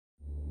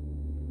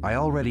I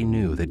already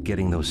knew that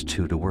getting those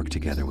two to work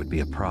together would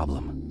be a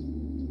problem.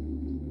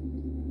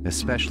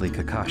 Especially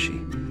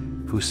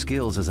Kakashi, whose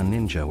skills as a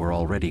ninja were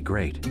already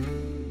great.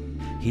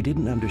 He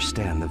didn't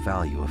understand the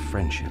value of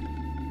friendship.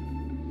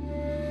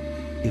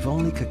 If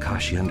only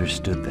Kakashi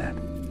understood that,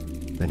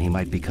 then he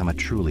might become a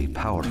truly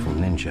powerful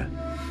ninja.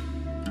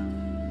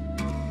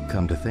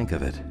 Come to think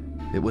of it,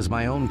 it was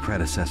my own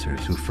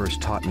predecessors who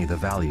first taught me the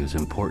values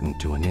important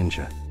to a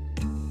ninja.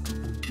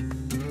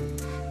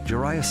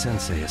 Jeraiya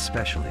Sensei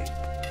especially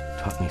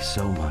taught me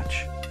so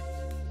much.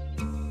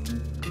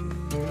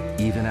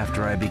 Even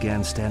after I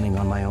began standing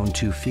on my own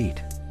 2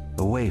 feet,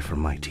 away from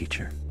my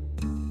teacher.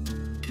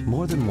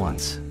 More than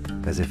once,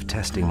 as if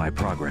testing my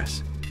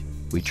progress,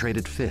 we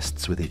traded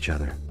fists with each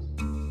other.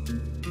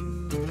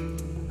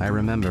 I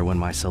remember when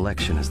my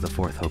selection as the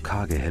 4th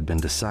Hokage had been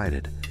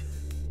decided,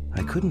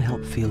 I couldn't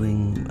help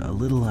feeling a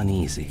little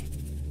uneasy.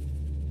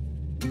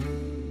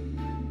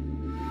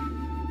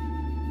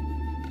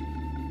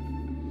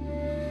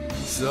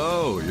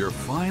 So, you're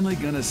finally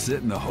gonna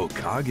sit in the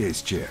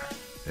Hokage's chair,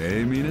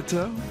 eh,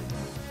 Minato?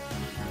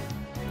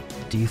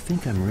 Do you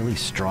think I'm really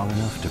strong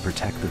enough to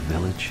protect the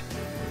village?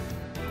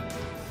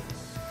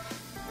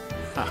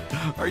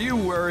 Are you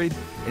worried?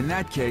 In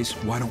that case,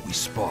 why don't we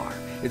spar?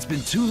 It's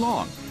been too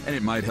long, and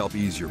it might help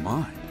ease your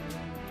mind.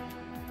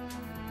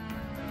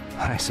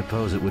 I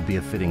suppose it would be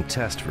a fitting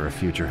test for a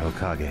future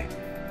Hokage.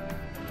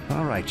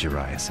 All right,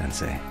 Jeraiya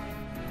Sensei.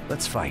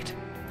 Let's fight.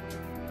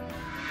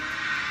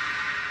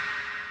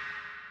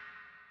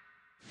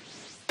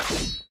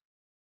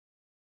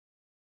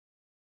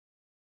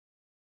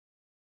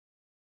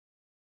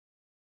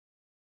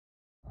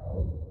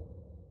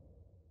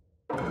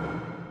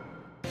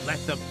 Let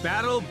the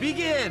battle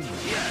begin!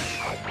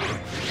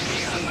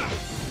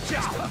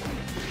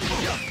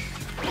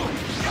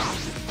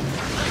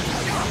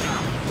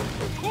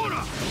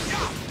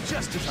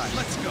 Just in time,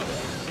 let's go!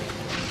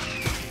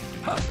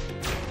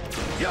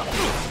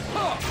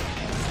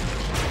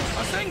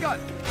 Rasengan!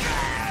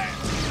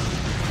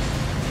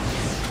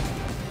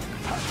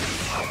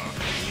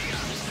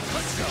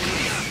 Let's go!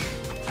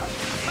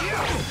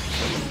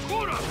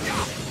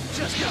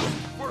 Just go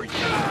for you!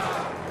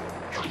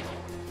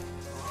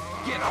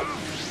 Get up!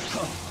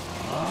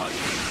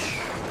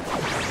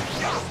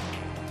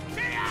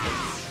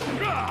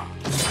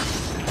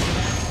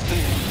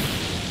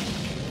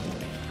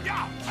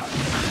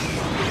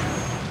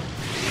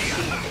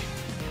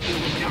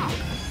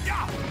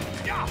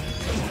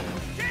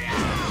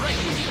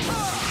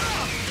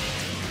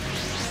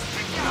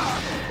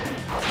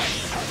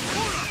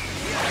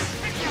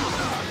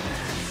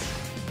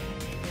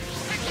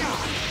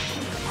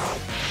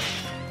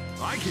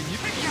 I can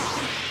use it.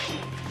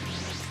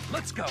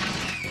 Let's go.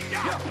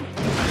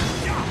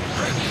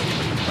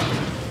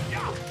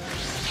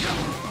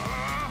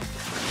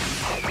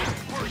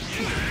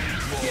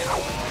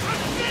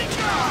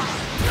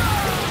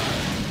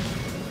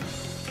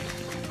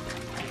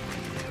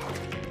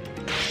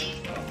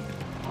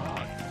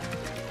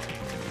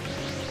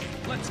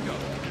 Let's go.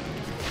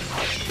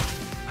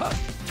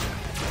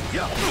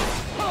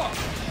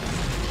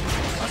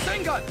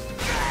 Rasengan!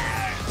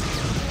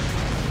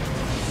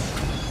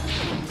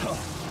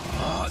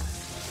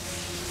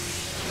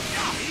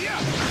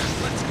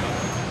 Let's go.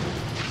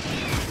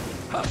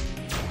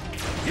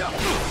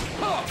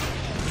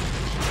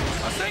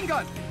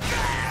 Rasengan!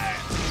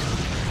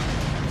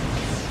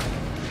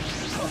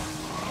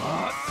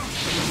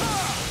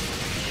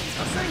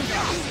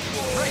 Rasengan!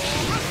 Right.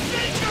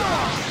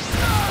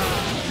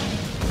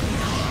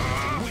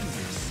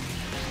 Witness.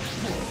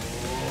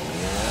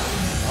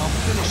 I'll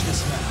finish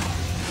this now.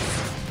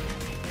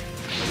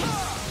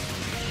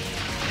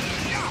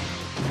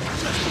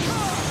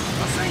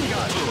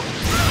 Rasengan!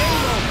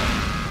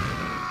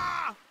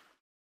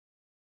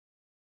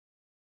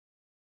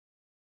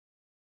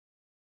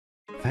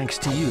 Thanks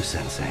to you,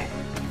 Sensei.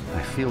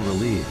 I feel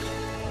relieved.